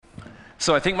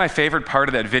So I think my favorite part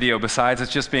of that video, besides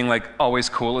it's just being like always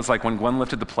cool, is like when Gwen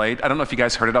lifted the plate. I don't know if you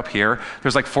guys heard it up here.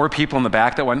 There's like 4 people in the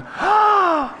back that went,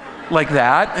 like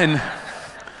that. And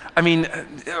I mean,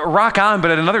 rock on, but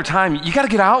at another time, you got to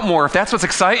get out more if that's what's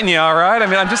exciting you, all right? I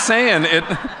mean, I'm just saying it.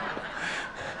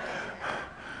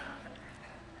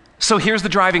 So here's the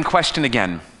driving question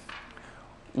again.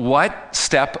 What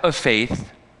step of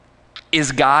faith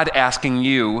is God asking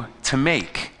you to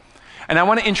make? And I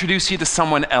want to introduce you to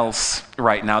someone else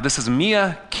right now. This is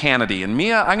Mia Kennedy. And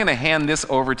Mia, I'm going to hand this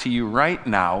over to you right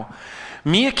now.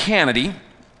 Mia Kennedy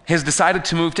has decided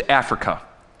to move to Africa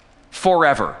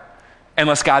forever,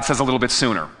 unless God says a little bit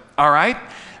sooner. All right?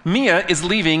 Mia is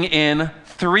leaving in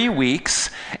 3 weeks,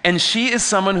 and she is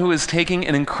someone who is taking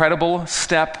an incredible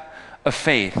step of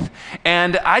faith.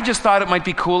 And I just thought it might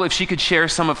be cool if she could share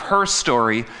some of her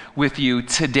story with you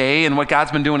today and what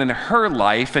God's been doing in her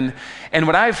life. And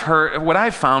what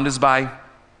I've found is by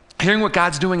hearing what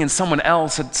God's doing in someone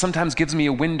else, it sometimes gives me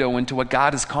a window into what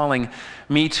God is calling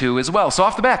me to as well. So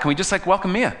off the bat, can we just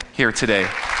welcome Mia here today?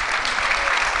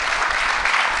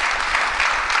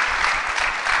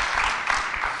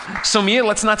 So Mia,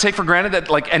 let's not take for granted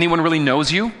that anyone really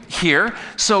knows you here.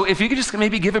 So if you could just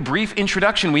maybe give a brief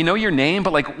introduction. We know your name,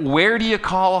 but where do you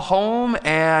call home?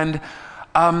 And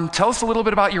tell us a little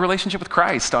bit about your relationship with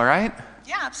Christ, all right?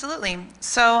 Yeah, absolutely.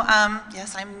 So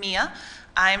yes, I'm Mia.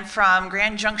 I'm from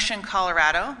Grand Junction,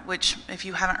 Colorado, which if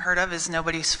you haven't heard of is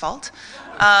nobody's fault.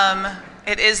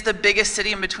 It is the biggest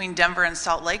city in between Denver and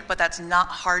Salt Lake, but that's not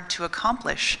hard to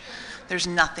accomplish. There's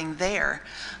nothing there.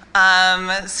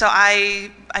 So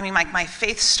my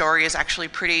faith story is actually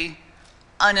pretty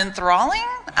unenthralling.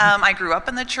 I grew up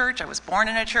in the church. I was born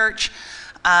in a church.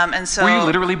 And so. Were you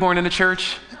literally born in a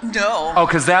church? No. Oh,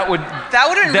 because that would have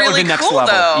been really next cool,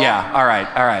 level. though. Yeah, all right.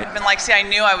 I've been I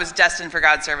knew I was destined for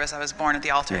God's service. I was born at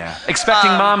the altar. Yeah.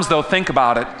 Expecting moms, though, think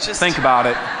about it. Think about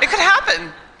it. It could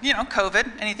happen. COVID,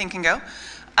 anything can go.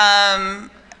 And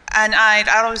I'd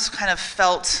always kind of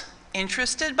felt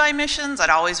interested by missions. I'd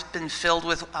always been filled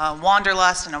with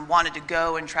wanderlust, and I wanted to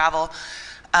go and travel.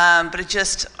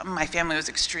 But my family was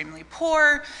extremely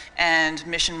poor, and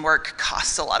mission work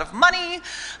costs a lot of money,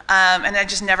 and I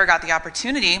just never got the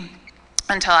opportunity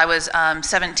until I was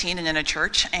 17 and in a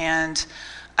church, and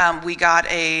we got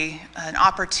an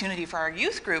opportunity for our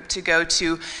youth group to go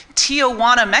to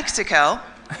Tijuana, Mexico,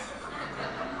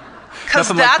 because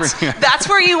that's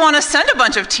where you want to send a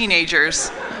bunch of teenagers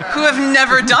who have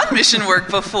never done mission work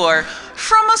before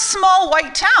from a small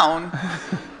white town.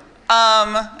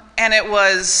 And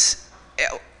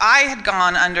I had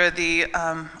gone under the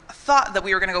thought that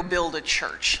we were going to go build a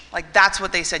church. That's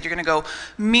what they said. You're going to go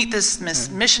meet this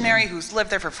missionary who's lived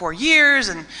there for 4 years,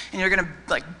 and you're going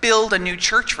to build a new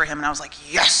church for him. And I was like,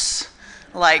 yes.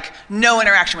 No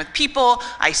interaction with people.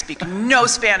 I speak no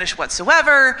Spanish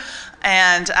whatsoever.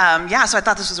 And so I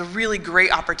thought this was a really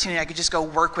great opportunity. I could just go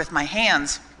work with my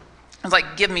hands. I was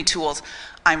like, give me tools.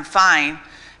 I'm fine.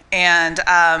 And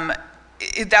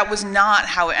that was not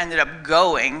how it ended up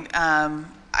going.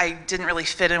 I didn't really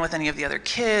fit in with any of the other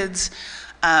kids.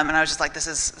 And I was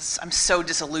just I'm so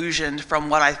disillusioned from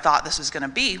what I thought this was going to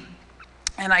be.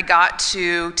 And I got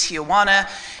to Tijuana,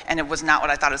 and it was not what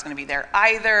I thought it was going to be there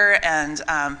either. And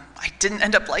I didn't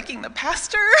end up liking the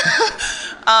pastor.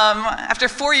 After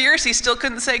 4 years, he still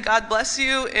couldn't say God bless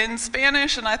you in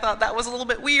Spanish, and I thought that was a little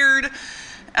bit weird.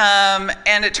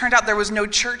 And it turned out there was no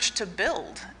church to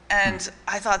build. And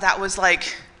I thought that was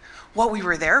what we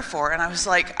were there for. And I was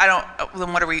like,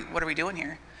 then what are we doing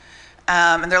here?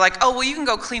 And they're like, oh, well, you can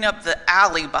go clean up the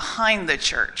alley behind the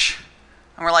church.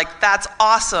 And we're like, that's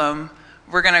awesome.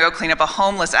 We're going to go clean up a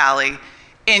homeless alley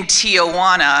in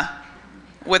Tijuana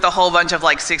with a whole bunch of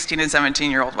 16 and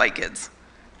 17-year-old white kids.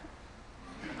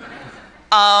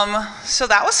 So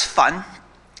that was fun.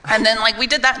 And then we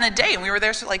did that in a day, and we were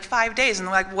there for 5 days, and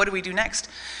they're like, what do we do next?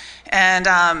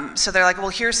 And so they're like, well,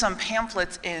 here's some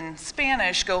pamphlets in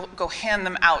Spanish. Go hand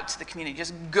them out to the community.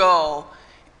 Just go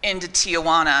into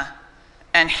Tijuana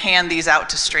and hand these out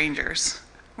to strangers.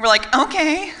 We're like,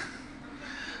 okay.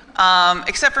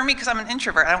 Except for me, because I'm an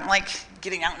introvert. I don't like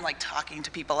getting out and talking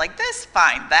to people like this.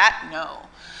 Fine, that, no.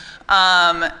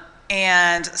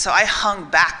 And so I hung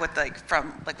back with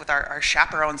with our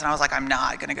chaperones, and I was like, I'm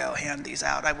not going to go hand these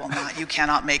out. I will not. You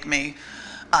cannot make me.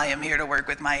 I am here to work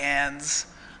with my hands.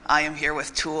 I am here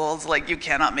with tools. You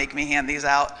cannot make me hand these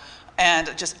out.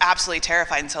 And just absolutely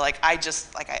terrified. And so I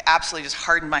absolutely just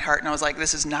hardened my heart, and I was like,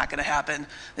 this is not going to happen.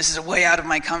 This is way out of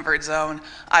my comfort zone.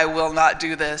 I will not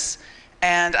do this.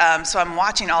 And so I'm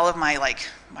watching all of my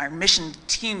my mission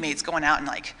teammates going out, and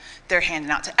they're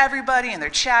handing out to everybody, and they're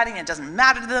chatting. And it doesn't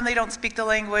matter to them; they don't speak the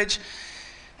language.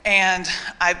 And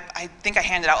I think I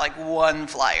handed out like one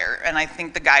flyer, and I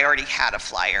think the guy already had a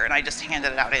flyer, and I just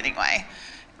handed it out anyway.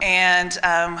 And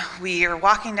we are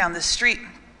walking down the street,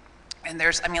 and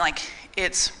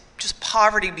it's just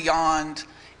poverty beyond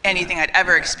anything I'd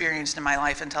ever experienced in my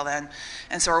life until then.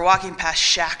 And so we're walking past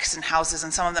shacks and houses,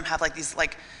 and some of them have like these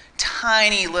like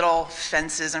tiny little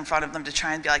fences in front of them to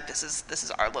try and be like, this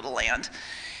is our little land.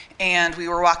 And we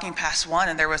were walking past one,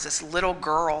 and there was this little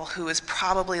girl who was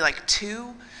probably like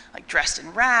 2, like dressed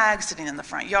in rags, sitting in the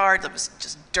front yard. There was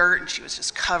just dirt, and she was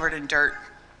just covered in dirt.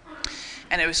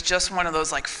 And it was just one of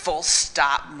those like full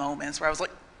stop moments where I was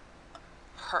like,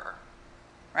 her,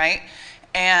 right?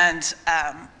 And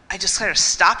I just kind of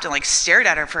stopped and like stared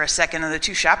at her for a second, and the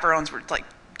 2 chaperones were like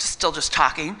still just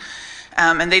talking,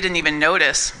 and they didn't even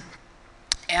notice.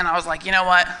 And I was like, you know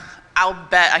what? I'll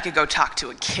bet I could go talk to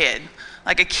a kid.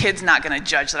 Like, a kid's not going to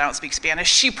judge that I don't speak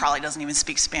Spanish. She probably doesn't even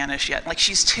speak Spanish yet. Like,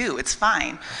 she's 2. It's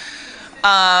fine.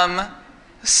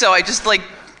 So I just, like,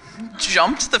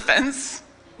 jumped the fence,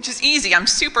 which is easy. I'm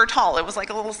super tall. It was like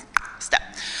a little step.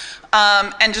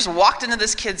 And just walked into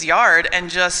this kid's yard and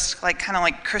just, like, kind of,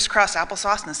 like, crisscrossed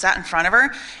applesauce and sat in front of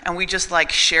her. And we just,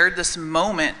 like, shared this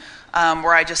moment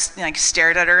where I just, like,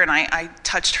 stared at her, and I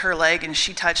touched her leg and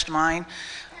she touched mine.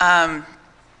 And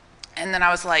then I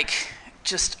was, like,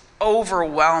 just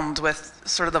overwhelmed with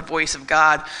sort of the voice of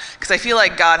God, because I feel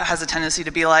like God has a tendency to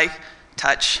be like,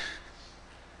 touch,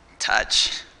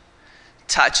 touch,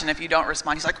 touch, and if you don't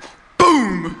respond, he's like,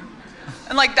 boom,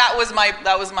 and like that was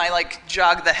my like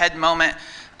jog the head moment,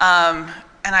 and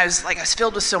I was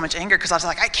filled with so much anger, because I was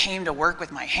like, I came to work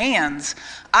with my hands,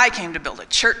 I came to build a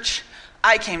church,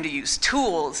 I came to use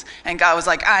tools, and God was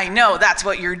like, I know that's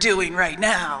what you're doing right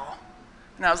now,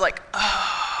 and I was like,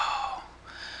 oh.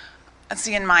 And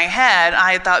see, in my head,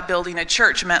 I thought building a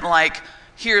church meant like,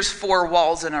 here's 4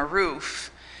 walls and a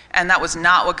roof. And that was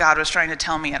not what God was trying to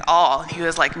tell me at all. He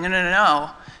was like, no.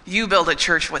 You build a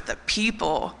church with the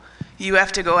people. You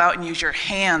have to go out and use your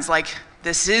hands. Like,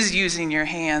 this is using your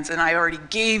hands. And I already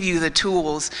gave you the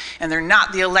tools, and they're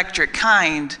not the electric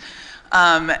kind.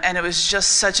 And it was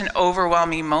just such an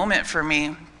overwhelming moment for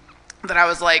me that I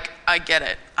was like, I get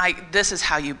it. This is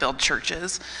how you build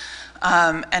churches.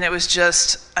 And it was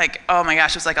just like, oh my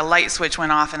gosh, it was like a light switch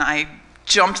went off, and I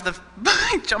jumped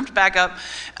back up,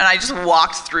 and I just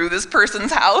walked through this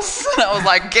person's house, and I was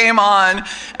like, game on.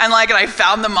 And I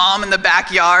found the mom in the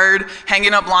backyard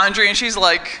hanging up laundry, and she's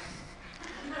like,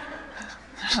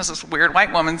 there's this weird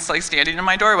white woman like standing in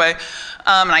my doorway.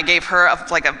 And I gave her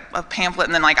a pamphlet,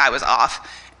 and then I was off.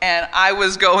 And I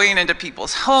was going into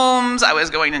people's homes, I was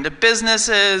going into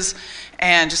businesses,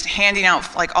 and just handing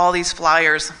out like all these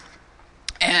flyers.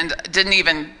 And didn't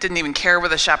even care where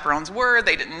the chaperones were.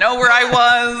 They didn't know where I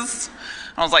was.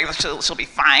 I was like, she'll be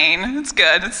fine. It's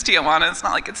good. It's Tijuana. It's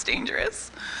not like it's dangerous.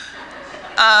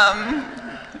 And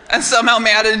somehow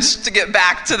managed to get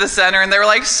back to the center. And they were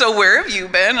like, so where have you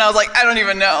been? And I was like, I don't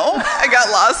even know. I got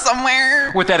lost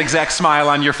somewhere. With that exact smile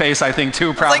on your face, I think,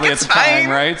 too, probably at the time,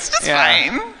 right? It's just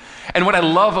fine. And what I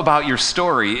love about your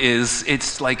story is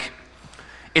it's like,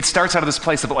 it starts out of this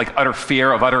place of like utter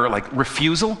fear, of utter like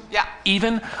refusal,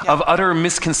 of utter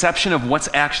misconception of what's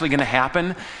actually going to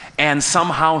happen, and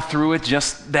somehow through it,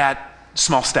 just that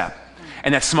small step.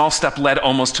 And that small step led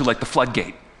almost to like the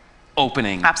floodgate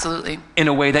opening. Absolutely. In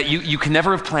a way that you can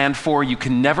never have planned for, you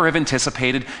can never have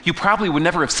anticipated, you probably would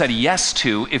never have said yes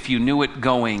to if you knew it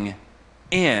going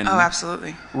in. Oh,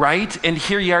 absolutely. Right? And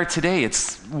here you are today.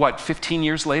 It's, 15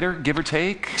 years later, give or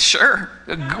take? Sure.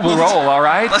 We'll roll, all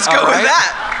right? Let's go with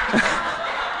that.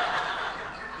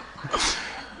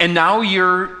 And now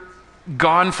you're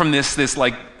gone from this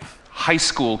like high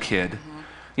school kid,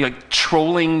 you're like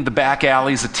trolling the back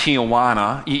alleys of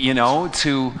Tijuana,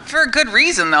 to... For a good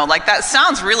reason, though. Like, that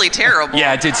sounds really terrible.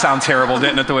 Yeah, it did sound terrible,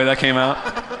 didn't it, the way that came out?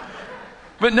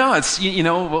 But no, it's,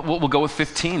 we'll go with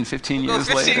 15 years later.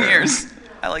 15 years.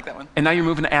 I like that one. And now you're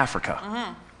moving to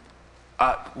Africa.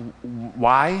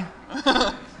 Why?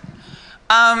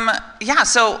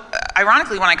 So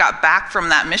ironically, when I got back from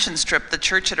that missions trip, the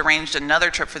church had arranged another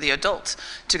trip for the adults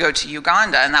to go to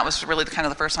Uganda, and that was really kind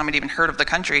of the first time I'd even heard of the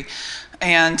country.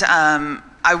 And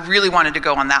I really wanted to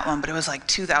go on that one, but it was like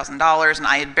 $2,000, and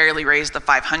I had barely raised the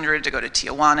 $500 to go to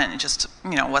Tijuana, and it just,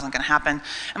 wasn't going to happen.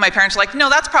 And my parents were like, no,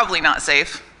 that's probably not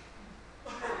safe.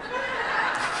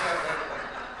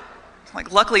 Like,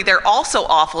 luckily, they're also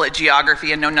awful at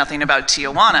geography and know nothing about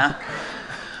Tijuana.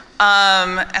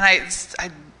 And I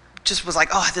just was like,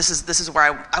 oh, this is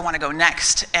where I want to go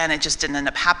next. And it just didn't end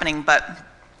up happening. But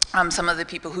some of the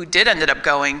people who did ended up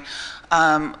going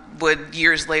would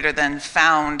years later then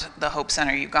found the Hope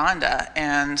Center Uganda.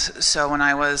 And so when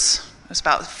I was was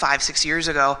about 5-6 years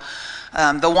ago.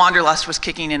 The wanderlust was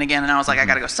kicking in again, and I was like, I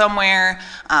gotta go somewhere.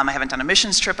 I haven't done a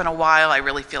missions trip in a while. I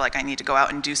really feel like I need to go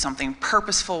out and do something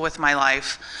purposeful with my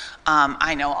life.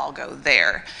 I know I'll go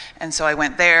there. And so I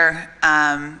went there,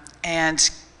 and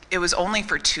it was only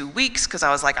for 2 weeks, because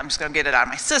I was like, I'm just gonna get it out of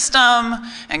my system.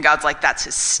 And God's like, that's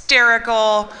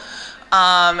hysterical.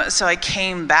 So I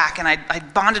came back, and I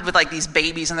bonded with like these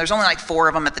babies, and there's only like 4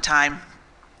 of them at the time.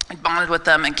 I bonded with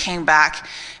them and came back,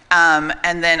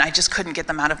 and then I just couldn't get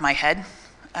them out of my head.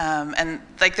 And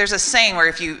like there's a saying where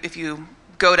if you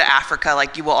go to Africa,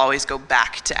 like you will always go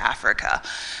back to Africa,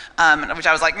 which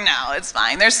I was like, no, it's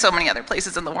fine. There's so many other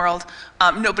places in the world.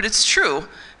 No, but it's true.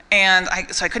 And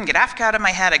so I couldn't get Africa out of my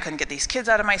head. I couldn't get these kids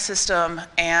out of my system.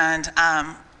 And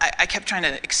I kept trying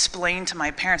to explain to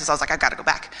my parents, as I was like, I've got to go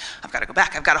back. I've got to go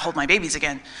back. I've got to hold my babies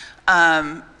again.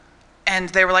 And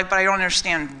they were like, but I don't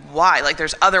understand why. Like,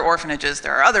 there's other orphanages,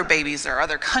 there are other babies, there are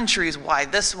other countries. Why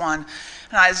this one?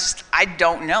 And I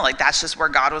don't know. Like, that's just where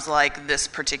God was like, this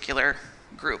particular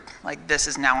group, like, this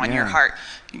is now on your heart.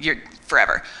 You're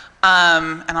forever.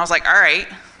 And I was like, all right,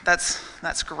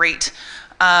 that's great.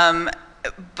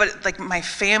 But like my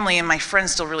family and my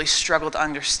friends still really struggled to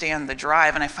understand the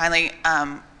drive. And I finally,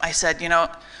 I said,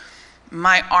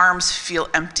 my arms feel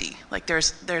empty. Like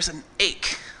there's an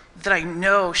ache that I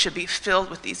know should be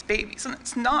filled with these babies, and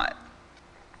it's not.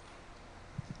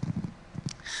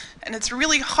 And it's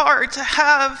really hard to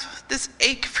have this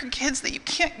ache for kids that you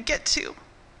can't get to,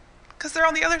 because they're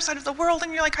on the other side of the world,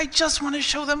 and you're like, I just want to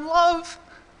show them love.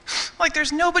 Like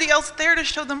there's nobody else there to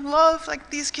show them love.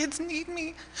 Like these kids need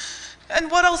me.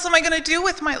 And what else am I going to do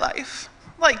with my life?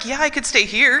 Like, yeah, I could stay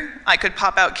here. I could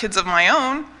pop out kids of my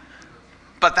own.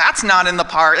 But that's not in the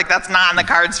that's not in the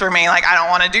cards for me. Like, I don't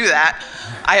want to do that.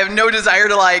 I have no desire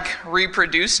to like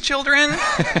reproduce children.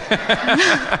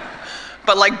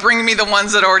 But like, bring me the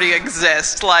ones that already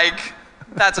exist. Like,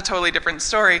 that's a totally different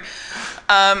story.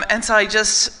 And so I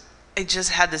just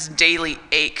had this daily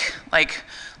ache, like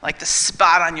the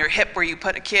spot on your hip where you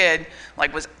put a kid,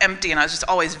 like was empty, and I was just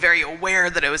always very aware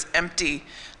that it was empty.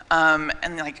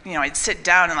 And like, I'd sit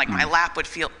down and like my lap would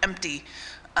feel empty.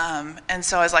 And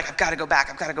so I was like, I've got to go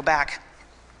back.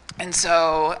 And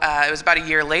so it was about a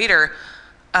year later,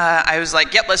 I was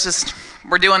like, yep,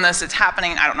 we're doing this, it's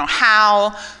happening. I don't know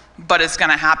how, but it's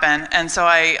gonna happen. And so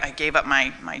I gave up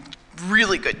my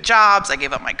really good jobs, I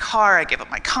gave up my car, I gave up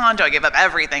my condo, I gave up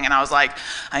everything. And I was like,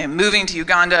 I am moving to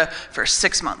Uganda for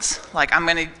 6 months. Like, I'm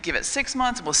gonna give it 6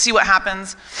 months, and we'll see what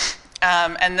happens.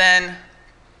 And then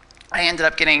I ended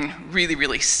up getting really,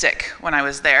 really sick when I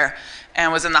was there,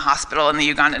 and was in the hospital, and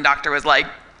the Ugandan doctor was like,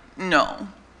 no,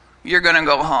 you're gonna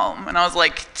go home. And I was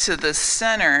like, to the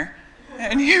center?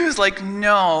 And he was like,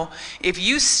 no, if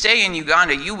you stay in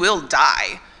Uganda, you will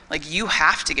die. Like, you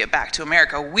have to get back to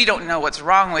America. We don't know what's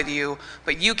wrong with you,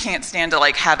 but you can't stand to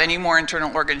like have any more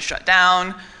internal organs shut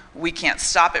down. We can't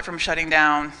stop it from shutting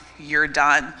down. You're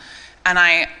done. And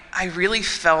I really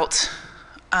felt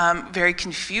very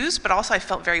confused, but also I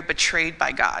felt very betrayed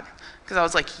by God. Because I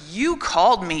was like, you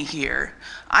called me here.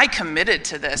 I committed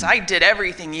to this. I did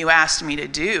everything you asked me to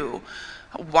do.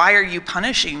 Why are you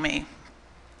punishing me?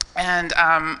 And,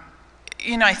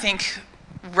 I think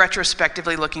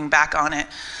retrospectively looking back on it,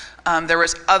 there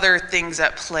was other things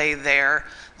at play there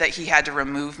that he had to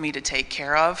remove me to take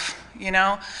care of, and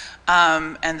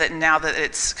that now that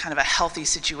it's kind of a healthy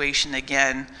situation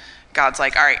again, God's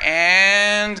like, all right,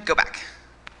 and go back.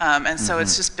 And so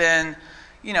it's just been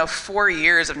 4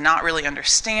 years of not really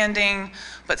understanding,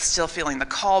 but still feeling the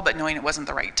call, but knowing it wasn't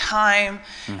the right time.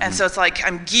 And so it's like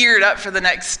I'm geared up for the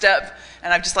next step,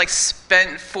 and I've just like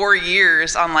spent 4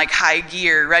 years on like high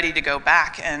gear, ready to go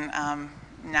back. And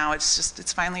now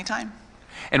it's finally time.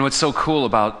 And what's so cool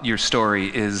about your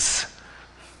story is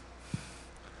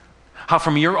how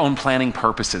from your own planning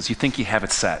purposes, you think you have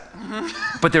it set.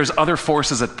 But there's other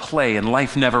forces at play, and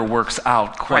life never works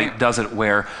out quite, does it,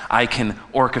 where I can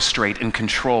orchestrate and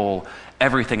control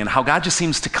everything, and how God just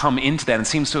seems to come into that and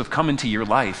seems to have come into your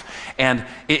life. And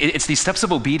it's these steps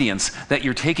of obedience that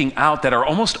you're taking out that are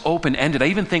almost open-ended. I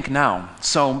even think now,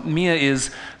 so Mia is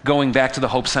going back to the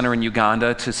Hope Center in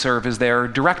Uganda to serve as their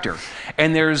director.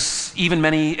 And there's even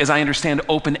many, as I understand,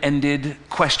 open-ended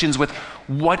questions with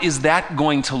what is that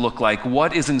going to look like?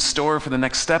 What is in store for the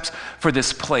next steps for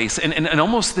this place? And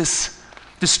almost this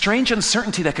strange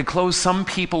uncertainty that could close some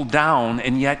people down,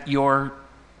 and yet you're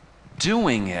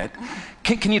doing it.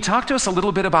 Can you talk to us a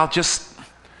little bit about just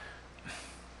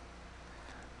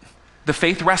the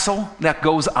faith wrestle that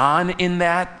goes on in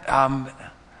that?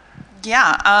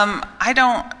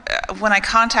 When I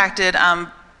contacted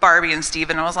Barbie and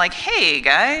Steven, I was like, hey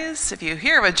guys, if you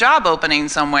hear of a job opening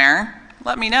somewhere,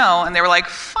 let me know. And they were like,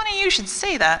 funny you should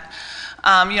say that.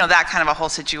 That kind of a whole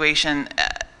situation.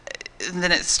 And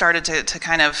then it started to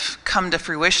kind of come to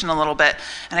fruition a little bit,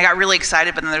 and I got really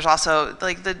excited. But then there's also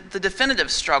like the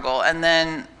definitive struggle, and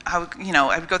then I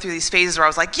would go through these phases where I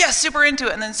was like, yes, super into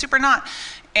it, and then super not.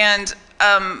 And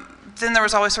then there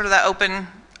was always sort of that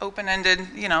open-ended,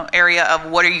 area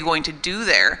of what are you going to do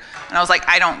there? And I was like,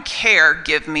 I don't care.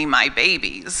 Give me my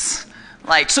babies.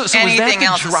 Like so anything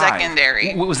else is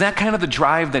secondary. Was that kind of the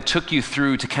drive that took you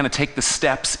through to kind of take the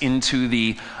steps into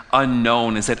the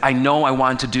unknown? Is that I know I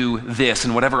want to do this,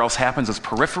 and whatever else happens is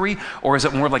periphery, or is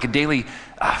it more like a daily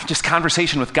just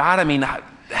conversation with God? I mean,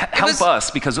 help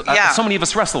us, because so many of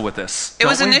us wrestle with this. It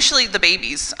was initially the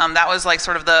babies. That was like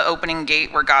sort of the opening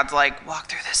gate where God's like, walk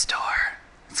through this door.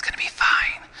 It's going to be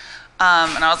fine.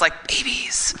 And I was like,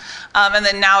 babies. And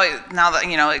then now that,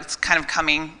 it's kind of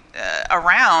coming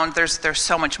around, there's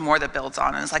so much more that builds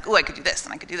on. And it's like, oh, I could do this,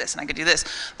 and I could do this, and I could do this.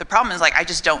 The problem is, like, I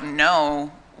just don't know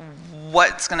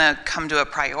what's going to come to a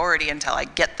priority until I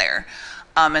get there.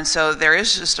 And so there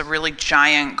is just a really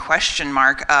giant question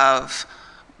mark of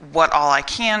what all I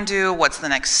can do, what's the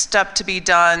next step to be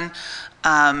done.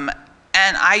 And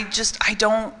I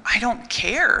don't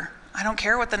care. I don't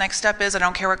care what the next step is. I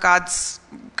don't care what God's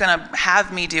going to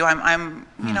have me do. I'm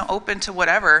open to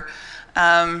whatever.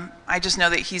 I just know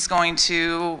that he's going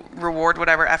to reward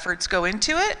whatever efforts go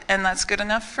into it, and that's good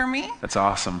enough for me. That's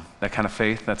awesome. That kind of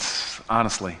faith, that's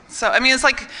honestly. So, I mean, it's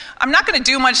like, I'm not going to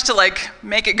do much to like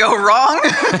make it go wrong.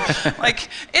 Like,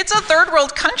 it's a third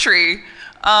world country.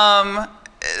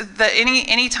 That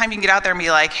any time you can get out there and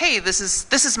be like, hey, this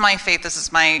is my faith, this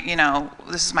is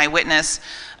my witness.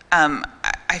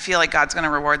 I feel like God's going to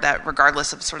reward that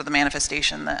regardless of sort of the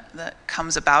manifestation that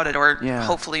comes about it, or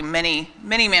hopefully many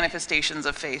manifestations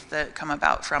of faith that come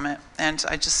about from it. And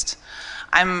I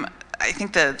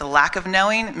think the lack of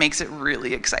knowing makes it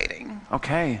really exciting.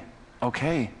 Okay.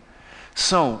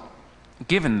 So,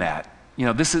 given that,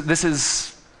 this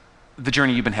is the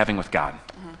journey you've been having with God,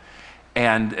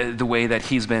 and the way that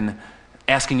he's been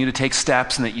asking you to take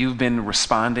steps, and that you've been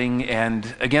responding.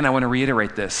 And again, I want to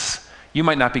reiterate this. You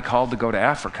might not be called to go to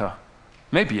Africa.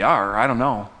 Maybe you are, I don't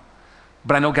know.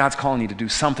 But I know God's calling you to do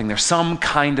something. There's some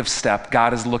kind of step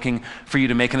God is looking for you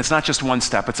to make. And it's not just one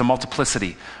step, it's a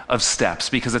multiplicity of steps,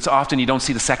 because it's often you don't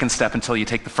see the second step until you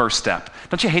take the first step.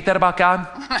 Don't you hate that about God?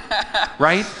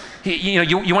 Right?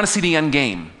 You want to see the end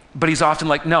game, but he's often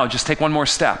like, no, just take one more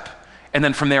step. And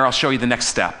then from there, I'll show you the next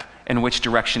step and which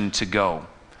direction to go.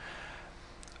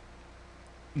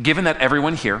 Given that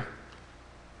everyone here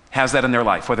has that in their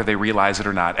life, whether they realize it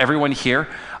or not. Everyone here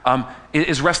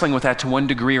is wrestling with that to one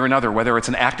degree or another, whether it's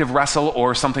an active wrestle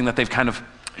or something that they've kind of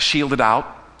shielded out.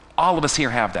 All of us here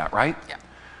have that, right? Yeah.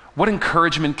 What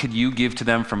encouragement could you give to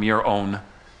them from your own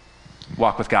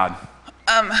walk with God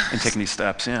and taking these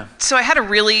steps? Yeah. So I had a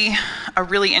really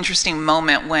interesting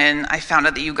moment when I found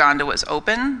out that Uganda was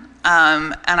open,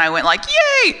 and I went like,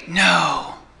 yay,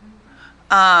 no.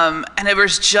 And it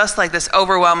was just like this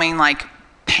overwhelming like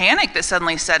panic that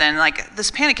suddenly set in. Like, this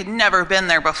panic had never been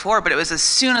there before, but it was as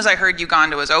soon as I heard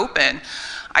Uganda was open,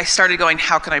 I started going,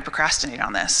 how can I procrastinate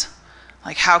on this?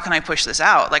 Like, how can I push this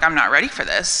out? Like, I'm not ready for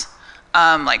this.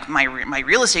 Like, my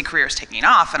real estate career is taking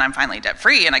off, and I'm finally debt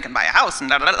free, and I can buy a house, and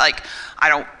like, I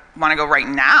don't want to go right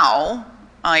now.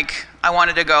 Like, I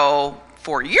wanted to go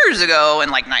 4 years ago, and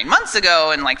like 9 months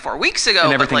ago, and like 4 weeks ago.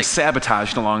 And everything's like,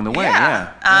 sabotaged along the way.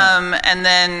 Yeah. And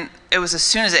then it was as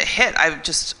soon as it hit,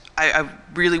 I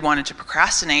really wanted to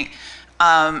procrastinate.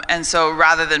 And so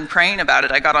rather than praying about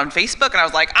it, I got on Facebook and I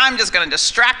was like, I'm just going to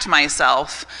distract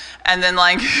myself. And then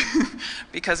like,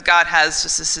 because God has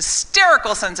just this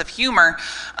hysterical sense of humor,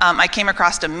 I came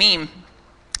across a meme.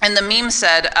 And the meme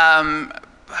said,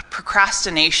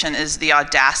 procrastination is the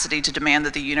audacity to demand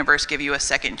that the universe give you a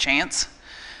second chance.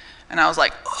 And I was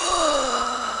like,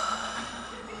 oh,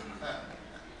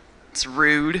 it's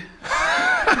rude.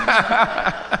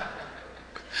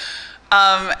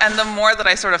 And the more that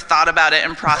I sort of thought about it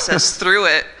and processed through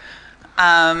it,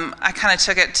 I kind of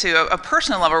took it to a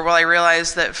personal level where I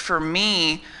realized that for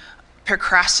me,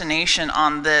 procrastination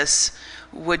on this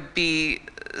would be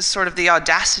sort of the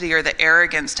audacity or the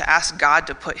arrogance to ask God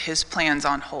to put his plans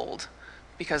on hold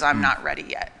because I'm not ready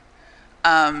yet.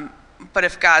 But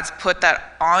if God's put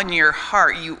that on your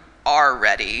heart, you are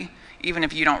ready, even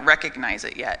if you don't recognize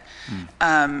it yet.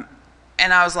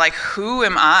 And I was like, who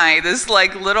am I, this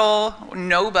like little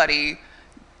nobody,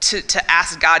 to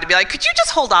ask God to be like, could you just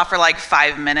hold off for like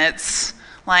 5 minutes?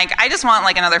 Like, I just want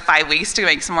like another 5 weeks to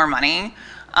make some more money.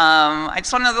 I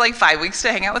just want another like 5 weeks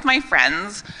to hang out with my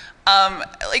friends.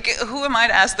 Like, who am I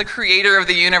to ask the creator of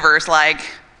the universe, like,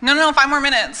 No, 5 more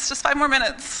minutes, just 5 more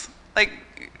minutes. Like,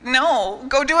 no,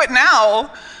 go do it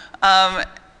now.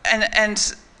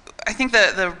 And I think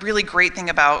the really great thing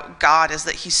about God is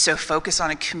that he's so focused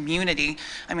on a community.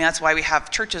 I mean, that's why we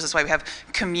have churches, that's why we have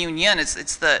communion.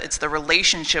 It's the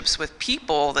relationships with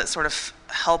people that sort of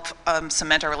help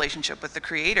cement our relationship with the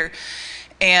Creator.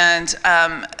 And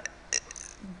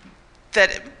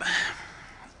that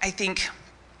I think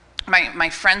my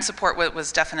friend support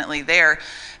was definitely there.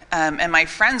 And my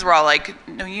friends were all like,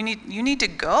 no, you need to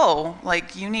go.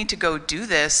 Like, you need to go do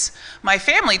this. My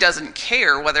family doesn't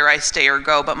care whether I stay or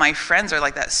go, but my friends are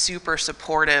like that super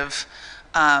supportive,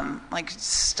 like,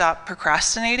 stop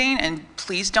procrastinating and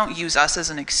please don't use us as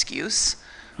an excuse.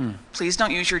 Please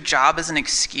don't use your job as an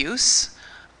excuse.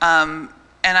 And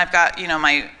I've got,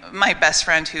 my best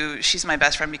friend she's my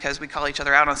best friend because we call each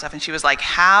other out on stuff. And she was like,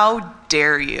 how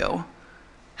dare you?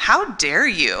 How dare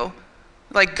you?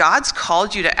 Like, God's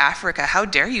called you to Africa. How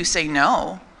dare you say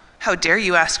no? How dare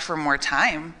you ask for more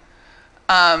time?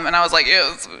 And I was like,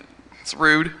 yeah, it's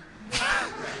rude.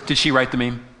 Did she write the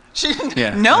meme?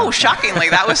 No, shockingly,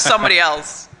 that was somebody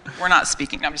else. We're not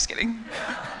speaking. No, I'm just kidding.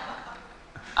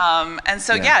 And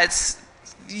so,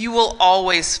 you will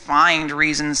always find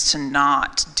reasons to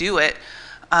not do it.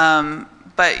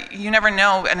 But you never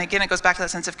know. And again, it goes back to that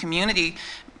sense of community.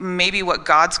 Maybe what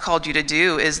God's called you to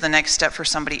do is the next step for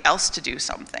somebody else to do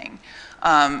something.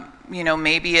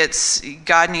 Maybe it's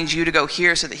God needs you to go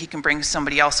here so that he can bring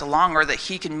somebody else along, or that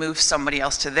he can move somebody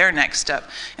else to their next step.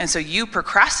 And so you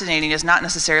procrastinating is not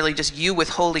necessarily just you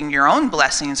withholding your own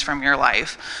blessings from your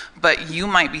life, but you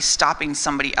might be stopping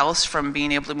somebody else from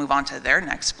being able to move on to their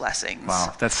next blessings.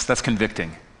 Wow, that's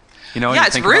convicting. Yeah,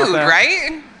 it's rude,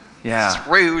 right? Yeah. It's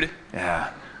rude.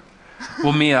 Yeah.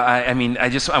 Well, Mia, I want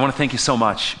to thank you so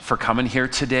much for coming here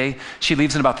today. She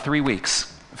leaves in about 3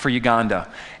 weeks for Uganda,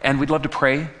 and we'd love to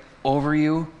pray over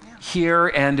you here.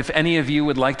 And if any of you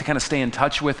would like to kind of stay in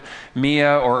touch with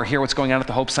Mia or hear what's going on at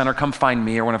the Hope Center, come find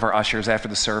me or one of our ushers after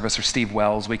the service, or Steve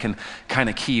Wells. We can kind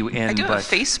of key you in. I do have a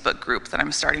Facebook group that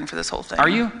I'm starting for this whole thing. Are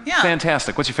you? Yeah.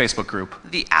 Fantastic. What's your Facebook group?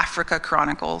 The Africa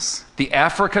Chronicles. The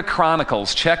Africa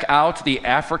Chronicles. Check out the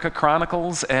Africa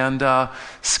Chronicles and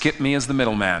skip me as the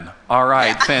middleman. All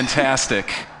right,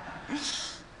 fantastic.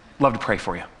 Love to pray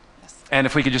for you. And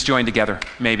if we could just join together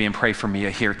maybe and pray for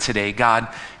Mia here today. God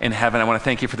in heaven, I want to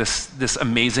thank you for this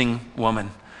amazing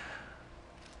woman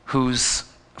who's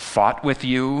fought with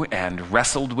you and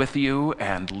wrestled with you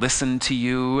and listened to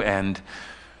you and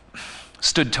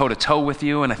stood toe-to-toe with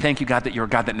you. And I thank you, God, that you're a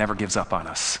God that never gives up on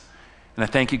us. And I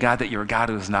thank you, God, that you're a God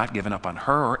who has not given up on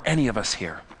her or any of us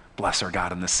here. Bless her,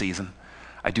 God, in this season.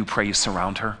 I do pray you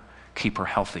surround her, keep her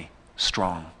healthy,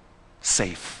 strong,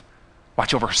 safe.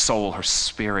 Watch over her soul, her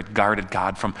spirit, guarded,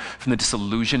 God, from the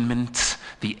disillusionment,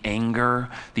 the anger,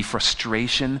 the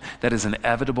frustration that is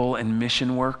inevitable in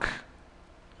mission work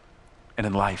and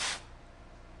in life.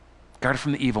 Guard her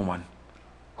from the evil one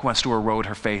who wants to erode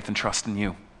her faith and trust in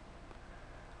you.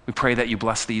 We pray that you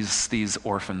bless these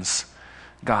orphans,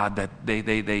 God, that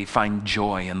they find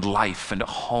joy and life and a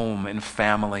home and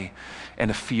family and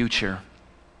a future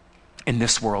in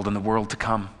this world and the world to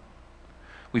come.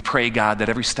 We pray, God, that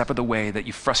every step of the way that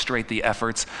you frustrate the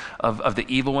efforts of the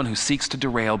evil one who seeks to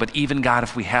derail, but even, God,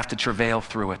 if we have to travail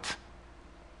through it,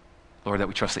 Lord, that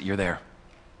we trust that you're there.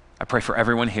 I pray for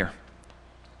everyone here.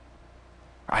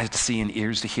 Eyes to see and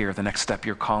ears to hear the next step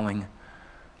you're calling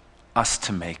us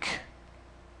to make.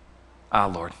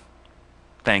 Lord,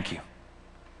 thank you.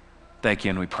 Thank you,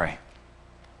 and we pray.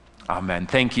 Amen.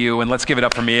 Thank you, and let's give it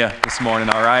up for Mia this morning,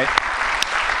 all right?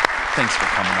 Thanks for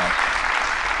coming out.